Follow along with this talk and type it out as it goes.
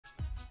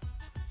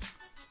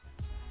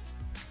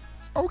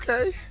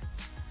Okay.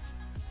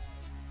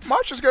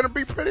 March is going to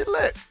be pretty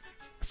lit.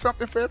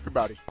 Something for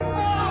everybody.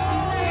 Obi-Wan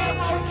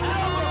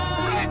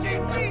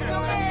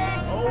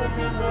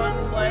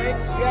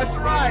plays. That's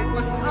right.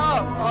 What's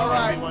up? All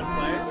right. Obi-Wan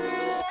plays.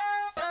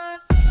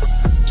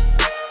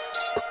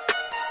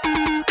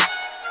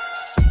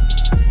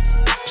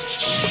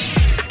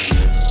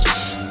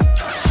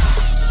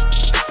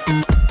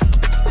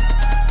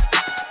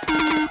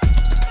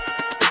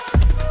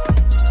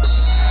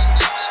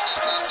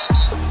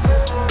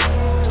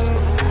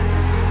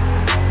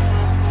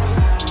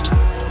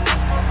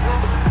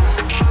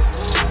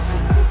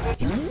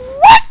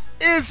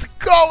 Is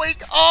going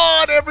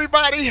on,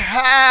 everybody?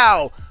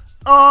 How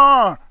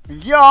are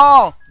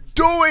y'all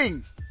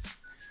doing?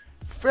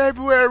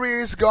 February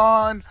is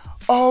gone.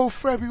 Oh,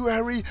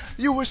 February,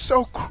 you were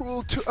so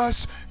cruel to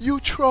us. You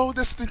trolled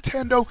us,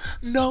 Nintendo.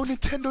 No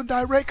Nintendo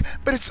Direct,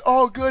 but it's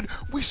all good.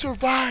 We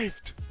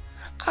survived.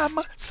 I'm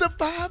a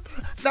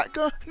survivor, not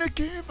gonna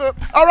give up.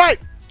 All right,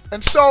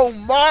 and so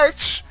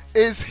March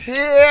is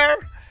here.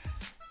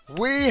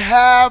 We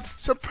have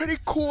some pretty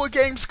cool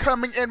games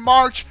coming in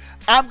March.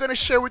 I'm going to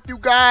share with you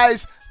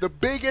guys the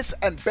biggest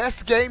and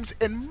best games,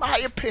 in my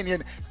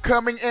opinion,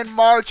 coming in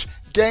March.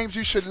 Games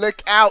you should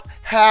look out,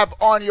 have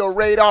on your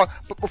radar.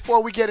 But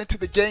before we get into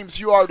the games,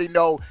 you already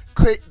know,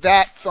 click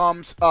that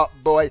thumbs up,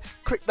 boy.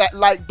 Click that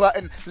like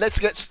button. Let's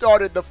get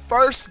started. The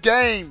first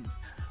game,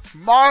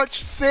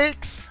 March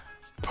 6th,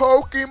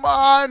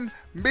 Pokemon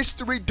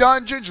Mystery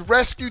Dungeons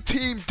Rescue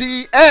Team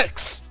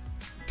DX.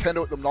 Nintendo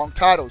with them long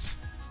titles.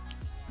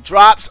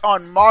 Drops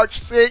on March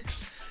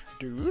 6th.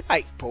 Do you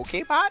like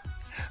Pokemon?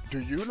 Do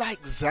you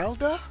like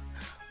Zelda?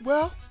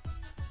 Well,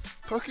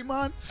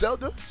 Pokemon,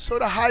 Zelda,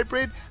 sort of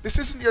hybrid. This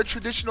isn't your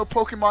traditional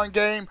Pokemon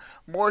game.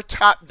 More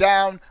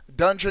top-down,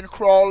 dungeon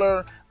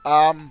crawler,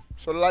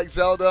 sort of like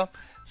Zelda.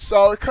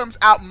 So it comes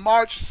out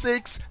March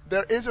 6th.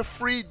 There is a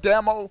free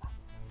demo,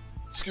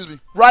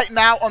 right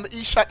now on the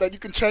eShop that you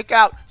can check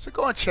out. So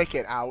go and check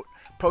it out.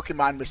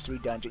 Pokemon Mystery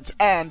Dungeons.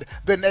 And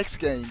the next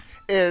game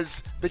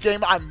is the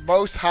game I'm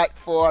most hyped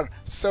for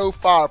so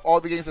far of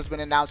all the games that's been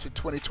announced in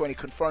 2020,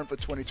 confirmed for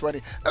 2020.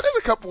 Now there's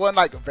a couple one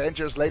like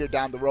Avengers later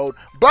down the road,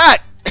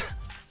 but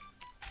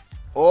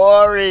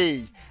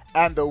Ori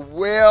and the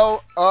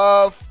Will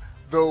of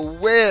the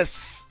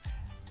Wisps.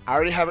 I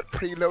already have it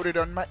preloaded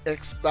on my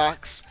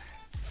Xbox,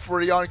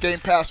 free on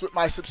Game Pass with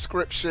my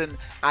subscription.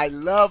 I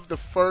love the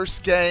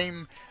first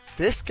game.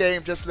 This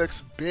game just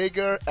looks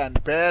bigger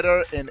and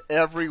better in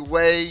every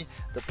way.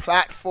 The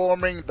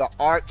platforming, the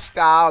art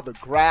style, the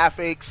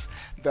graphics,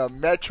 the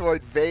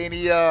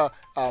Metroidvania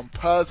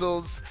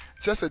puzzles.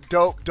 Just a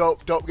dope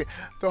game.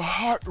 The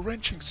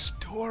heart-wrenching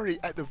story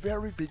at the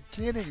very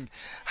beginning.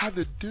 How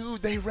the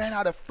dude, they ran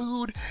out of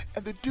food,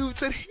 and the dude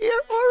said,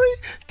 "Here, Ori,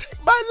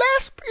 take my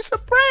last piece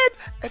of bread."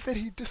 And then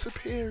he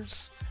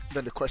disappears. And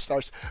then the quest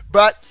starts.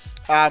 But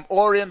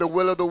Ori and the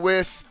Will of the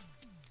Wisps,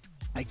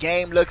 the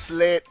game looks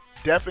lit.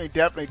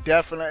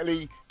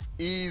 Definitely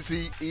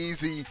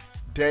easy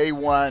day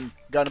one.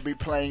 Gonna be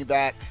playing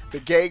that. The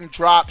game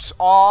drops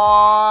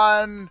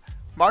on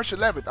March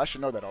 11th. I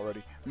should know that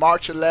already.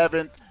 March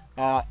 11th,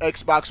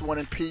 Xbox One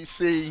and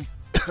PC.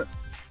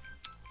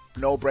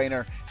 No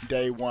brainer,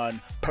 day one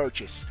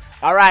purchase.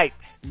 All right,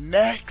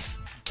 next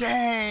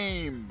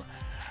game,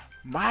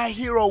 My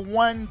Hero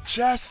 1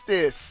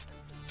 Justice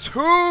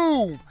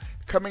 2.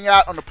 Coming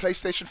out on the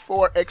PlayStation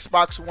 4,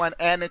 Xbox One,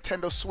 and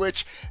Nintendo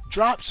Switch.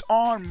 Drops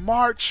on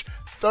March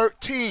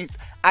 13th.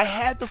 I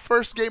had the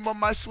first game on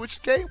my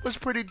Switch. Game was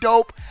pretty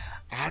dope.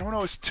 I don't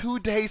know, it's 2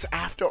 days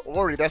after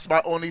Ori. That's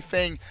my only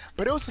thing.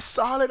 But it was a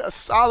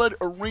solid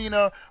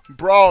arena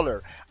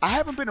brawler. I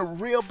haven't been a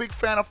real big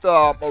fan of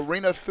the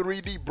arena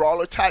 3D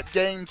brawler type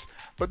games,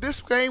 but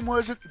this game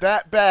wasn't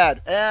that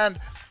bad. And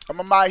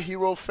I'm a My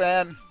Hero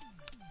fan.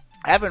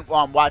 I haven't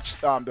watched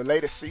the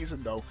latest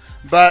season though,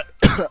 but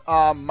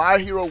My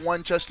Hero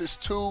 1 Justice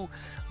 2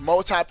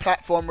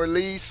 multi-platform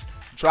release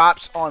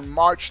drops on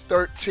March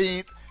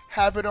 13th.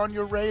 Have it on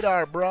your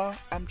radar, bruh.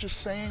 I'm just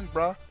saying,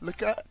 bruh.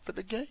 Look out for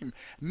the game.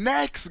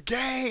 Next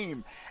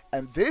game,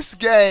 and this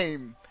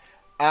game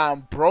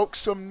broke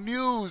some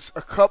news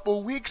a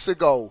couple weeks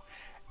ago.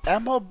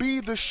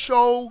 MLB The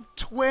Show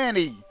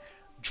 20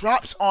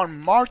 drops on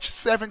March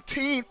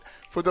 17th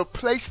for the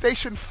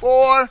PlayStation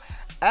 4,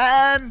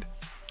 and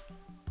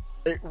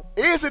it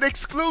is an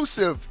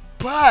exclusive,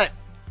 but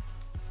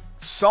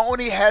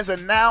Sony has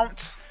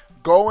announced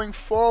going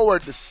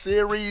forward the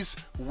series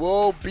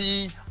will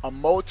be a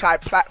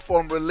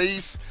multi-platform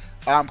release,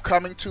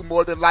 coming to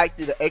more than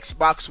likely the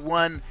Xbox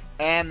One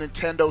and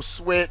Nintendo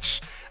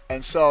Switch.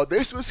 And so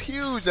this was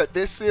huge that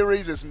this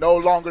series is no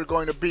longer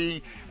going to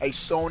be a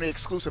Sony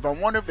exclusive. I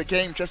wonder if the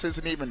game just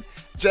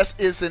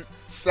isn't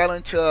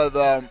selling to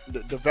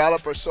the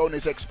developer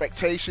Sony's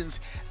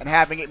expectations and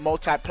having it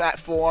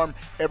multi-platform.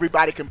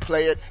 Everybody can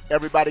play it.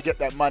 Everybody get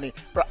that money.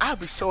 But I'll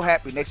be so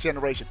happy next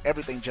generation.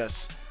 Everything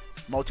just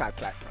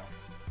multi-platform.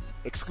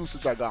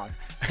 exclusives are gone.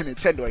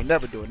 Nintendo ain't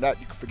never doing that.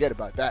 You can forget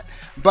about that.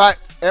 But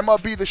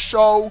MLB The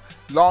Show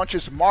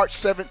launches March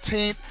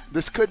 17th.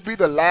 This could be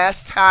the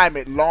last time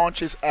it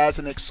launches as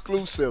an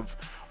exclusive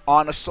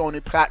on a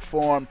Sony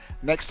platform.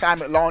 Next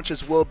time it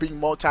launches will be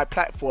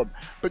multi-platform.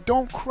 But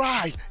don't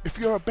cry if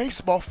you're a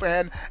baseball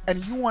fan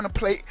and you want to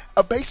play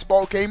a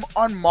baseball game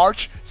on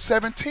March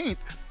 17th.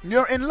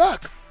 You're in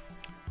luck.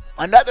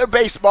 Another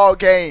baseball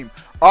game,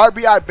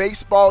 RBI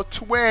Baseball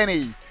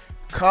 20,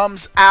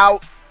 comes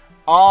out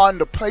on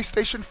the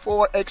PlayStation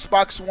 4,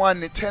 Xbox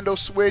One, Nintendo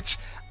Switch,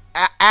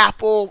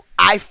 Apple,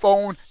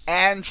 iPhone,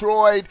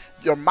 Android,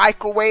 your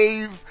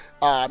microwave.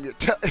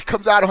 It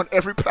comes out on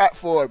every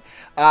platform.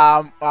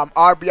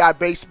 RBI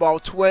Baseball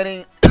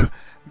 20.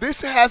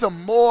 This has a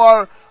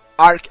more,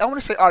 I want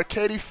to say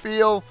arcadey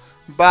feel,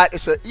 but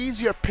it's an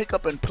easier pick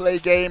up and play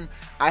game.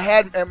 I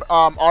had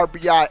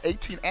RBI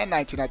 18 and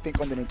 19, I think,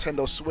 on the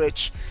Nintendo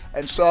Switch.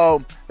 And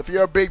so, if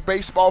you're a big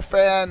baseball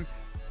fan,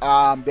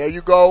 there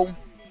you go.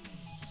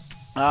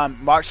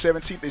 March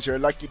 17th is your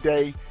lucky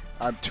day.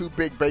 2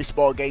 big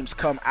baseball games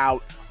come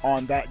out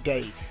on that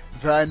day.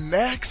 The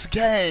next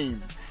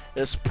game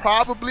is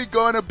probably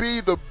going to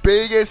be the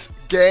biggest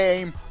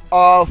game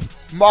of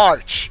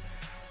March.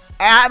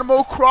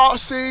 Animal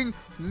Crossing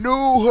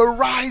New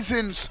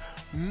Horizons,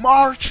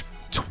 March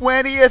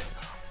 20th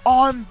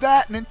on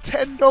that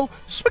Nintendo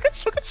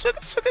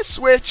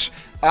Switch.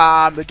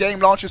 The game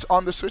launches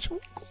on the Switch. Ooh,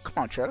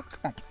 come on, Trader. Come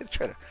on, play the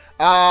Trader.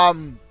 I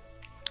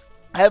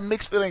have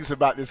mixed feelings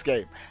about this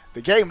game.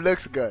 The game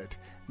looks good.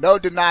 No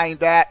denying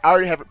that. I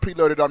already have it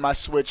preloaded on my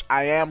Switch.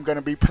 I am going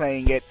to be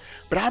playing it.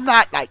 But I'm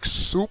not like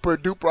super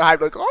duper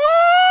hyped. Like,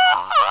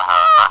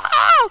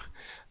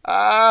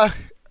 I'm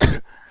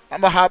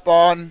going to hop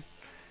on,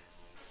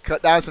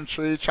 cut down some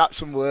trees, chop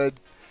some wood,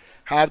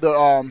 have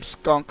the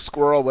skunk,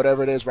 squirrel,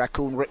 whatever it is,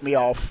 raccoon rip me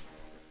off,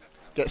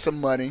 get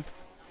some money,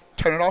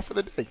 turn it off for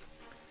the day.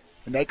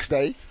 The next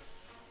day,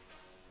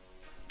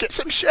 get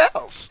some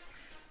shells.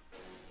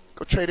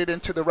 Go trade it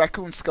into the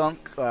raccoon,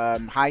 skunk,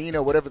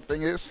 hyena, whatever the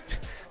thing is.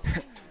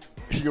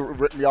 He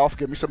rip me off,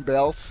 give me some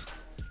bells,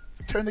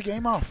 turn the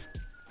game off.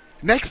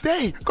 Next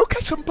day, go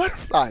catch some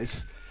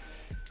butterflies.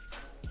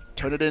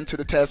 Turn it into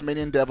the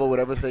Tasmanian devil,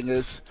 whatever the thing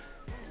is.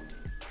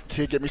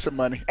 He'll give me some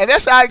money. And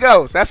that's how it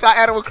goes. That's how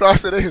Animal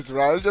Crossing is,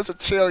 bro. It's just a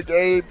chill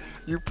game.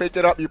 You pick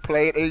it up, you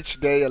play it each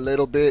day a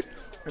little bit,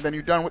 and then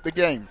you're done with the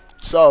game.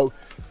 So,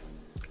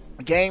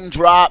 game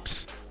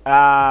drops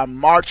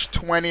March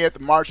 20th.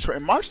 March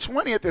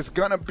 20th is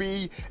going to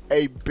be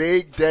a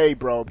big day,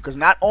 bro, because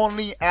not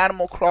only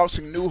Animal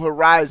Crossing New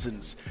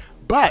Horizons,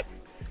 but,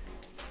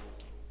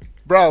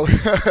 bro,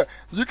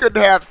 you could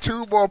have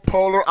 2 more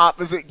polar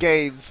opposite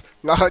games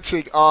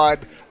launching on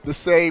the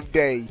same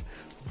day.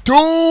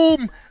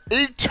 Doom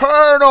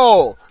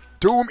Eternal.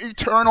 Doom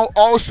Eternal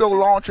also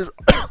launches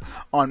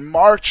on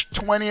March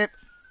 20th.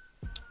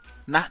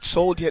 Not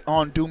sold yet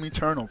on Doom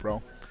Eternal,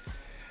 bro.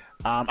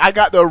 I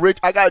got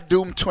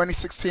Doom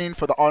 2016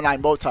 for the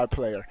online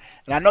multiplayer,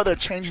 and I know they're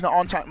changing the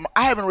online.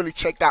 I haven't really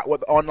checked out what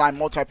the online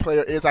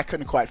multiplayer is. I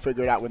couldn't quite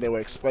figure it out when they were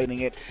explaining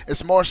it.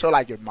 It's more so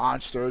like your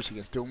monsters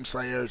against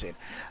Doomslayers, and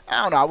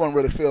I don't know. I wasn't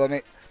really feeling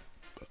it.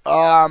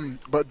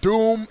 But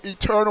Doom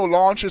Eternal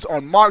launches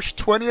on March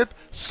 20th.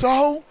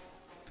 So,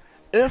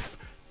 if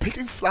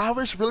picking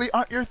flowers really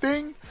aren't your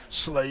thing,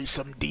 slay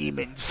some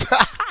demons.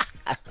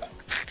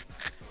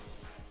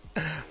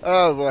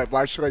 Oh boy,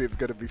 March 20th is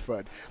gonna be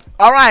fun.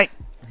 All right,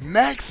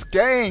 next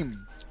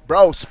game,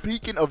 bro.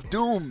 Speaking of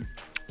Doom,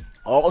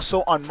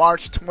 also on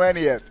March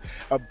 20th,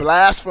 a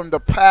blast from the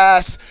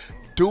past.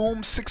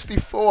 Doom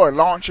 64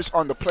 launches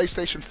on the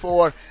PlayStation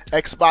 4,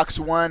 Xbox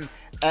One,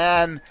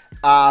 and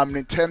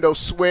Nintendo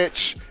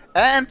Switch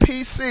and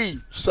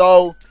PC.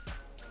 So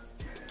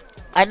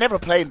I never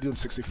played Doom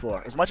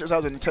 64. As much as I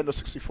was a Nintendo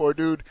 64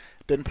 dude,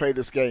 didn't play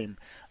this game.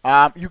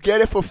 You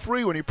get it for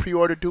free when you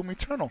pre-order Doom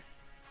Eternal.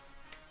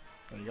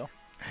 There you go.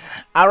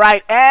 All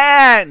right,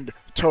 and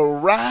to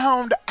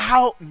round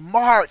out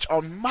March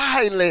on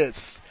my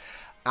list,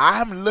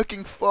 I'm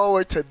looking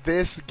forward to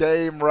this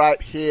game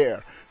right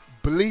here.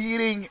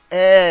 Bleeding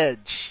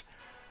Edge.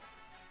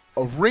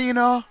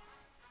 Arena,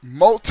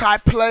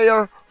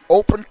 multiplayer,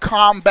 open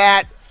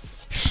combat,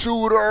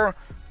 shooter,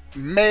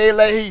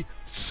 melee,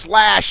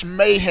 /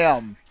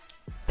 mayhem.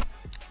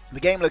 The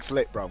game looks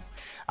lit, bro.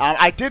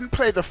 I didn't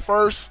play the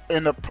first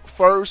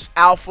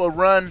alpha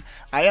run.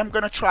 I am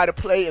gonna try to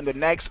play in the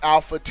next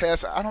alpha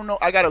test. I don't know.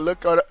 I gotta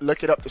look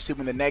it up to see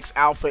when the next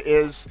alpha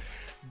is.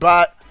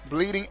 But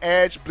Bleeding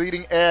Edge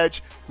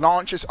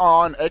launches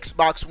on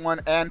Xbox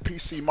One and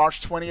PC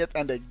March 20th.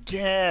 And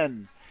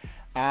again,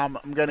 I'm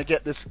gonna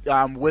get this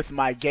with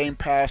my Game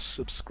Pass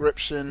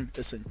subscription.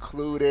 It's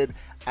included.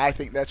 I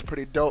think that's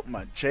pretty dope.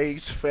 My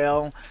J's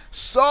fell.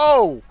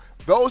 So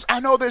those,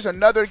 I know there's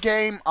another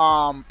game,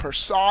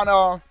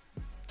 Persona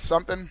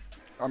something.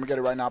 I'm gonna get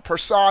it right now.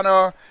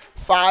 Persona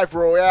 5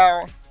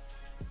 Royale.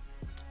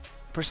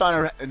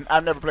 Persona,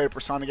 I've never played a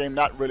Persona game,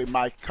 not really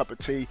my cup of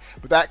tea,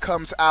 but that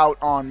comes out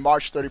on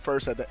March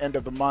 31st at the end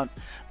of the month.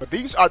 But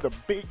these are the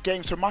big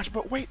games for March.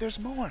 But wait, there's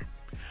more.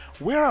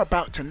 we're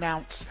about to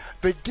announce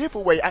the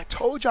giveaway. I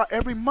told y'all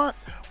every month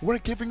we're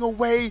giving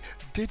away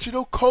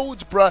digital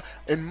codes, bruh.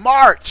 In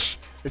March,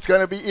 it's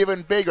going to be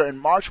even bigger. In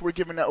March, we're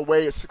giving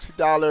away a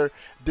 $60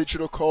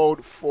 digital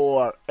code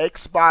for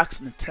Xbox,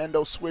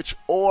 Nintendo Switch,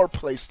 or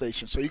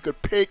PlayStation. So you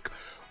could pick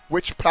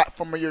which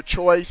platform of your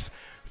choice.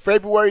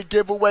 February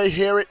giveaway,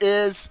 here it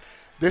is.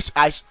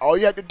 All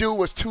you had to do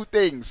was 2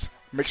 things.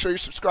 Make sure you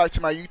subscribe to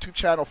my YouTube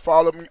channel.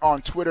 Follow me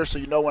on Twitter so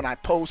you know when I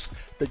post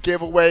the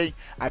giveaway.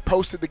 I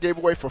posted the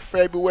giveaway for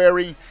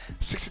February.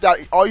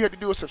 $60. All you have to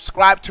do is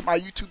subscribe to my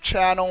YouTube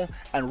channel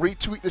and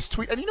retweet this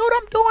tweet. And you know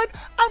what I'm doing?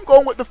 I'm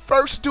going with the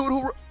first dude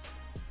who...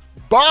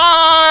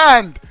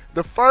 Bond!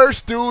 The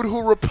first dude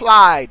who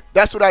replied.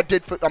 That's what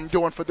I'm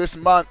doing for this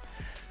month.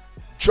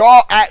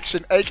 Jaw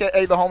Action,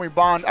 a.k.a. the homie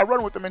Bond. I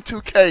run with him in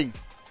 2K.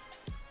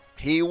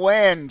 He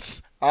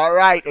wins. All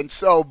right, and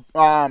so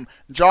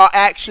Jaw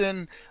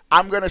Action,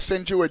 I'm going to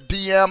send you a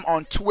DM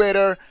on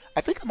Twitter.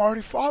 I think I'm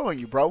already following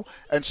you, bro.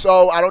 And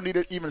so I don't need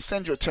to even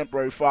send you a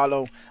temporary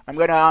follow. I'm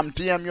going to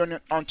DM you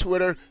on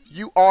Twitter.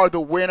 You are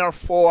the winner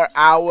for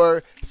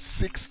our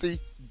 $60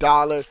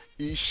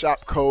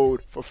 eShop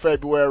code for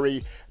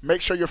February.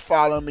 Make sure you're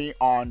following me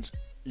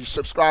you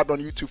subscribed on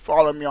YouTube.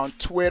 Follow me on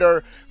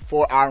Twitter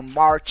for our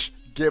March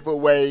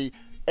giveaway.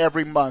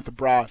 Every month,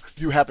 bruh,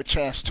 you have a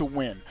chance to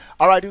win.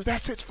 Alright, dudes,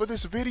 that's it for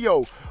this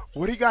video.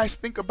 What do you guys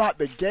think about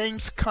the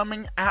games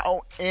coming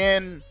out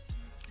in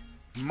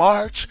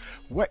March?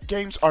 What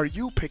games are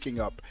you picking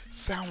up?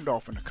 Sound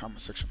off in the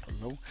comment section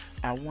below.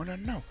 I want to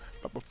know.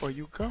 But before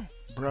you go,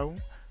 bro,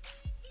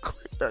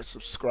 click that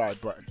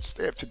subscribe button.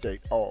 Stay up to date.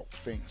 All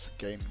things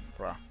gaming,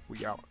 bruh.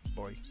 We out,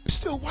 boy.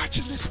 Still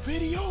watching this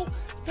video?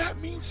 That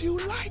means you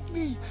like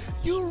me.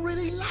 You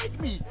really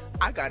like me.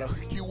 I gotta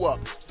hook you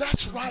up.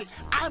 That's right.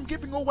 I'm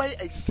giving away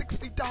a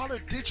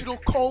 $60 digital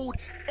code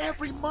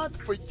every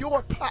month for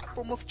your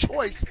platform of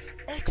choice.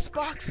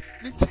 Xbox,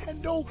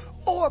 Nintendo,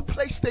 or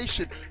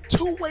PlayStation.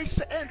 2 ways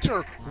to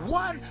enter.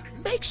 1,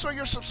 make sure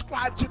you're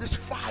subscribed to this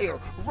fire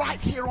right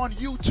here on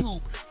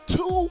YouTube.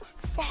 2,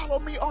 follow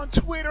me on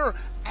Twitter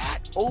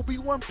at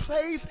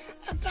Obi1Plays.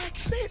 And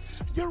that's it.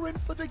 You're in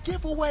for the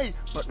giveaway.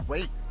 But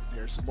wait,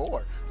 there's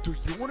more. Do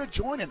you want to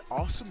join an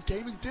awesome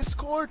gaming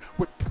Discord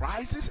with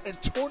prizes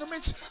and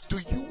tournaments?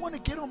 Do you want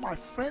to get on my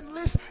friend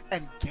list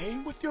and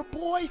game with your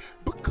boy?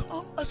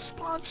 Become a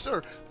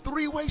sponsor.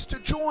 3 ways to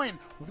join.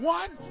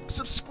 1,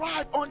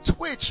 subscribe on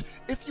Twitch.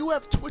 If you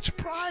have Twitch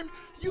Prime,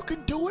 you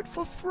can do it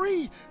for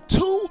free.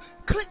 2,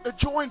 click the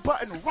join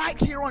button right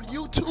here on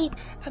YouTube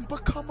and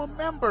become a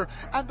member.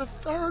 And the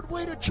 3rd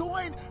way to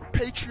join,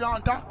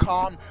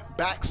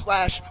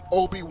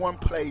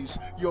 patreon.com/Obi1Plays.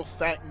 You'll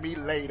thank me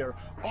later.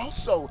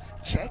 Also,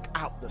 check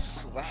out the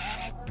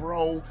Slack,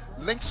 bro.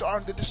 Links are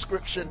in the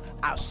description.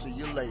 I'll see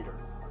you later.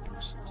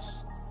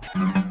 Deuces.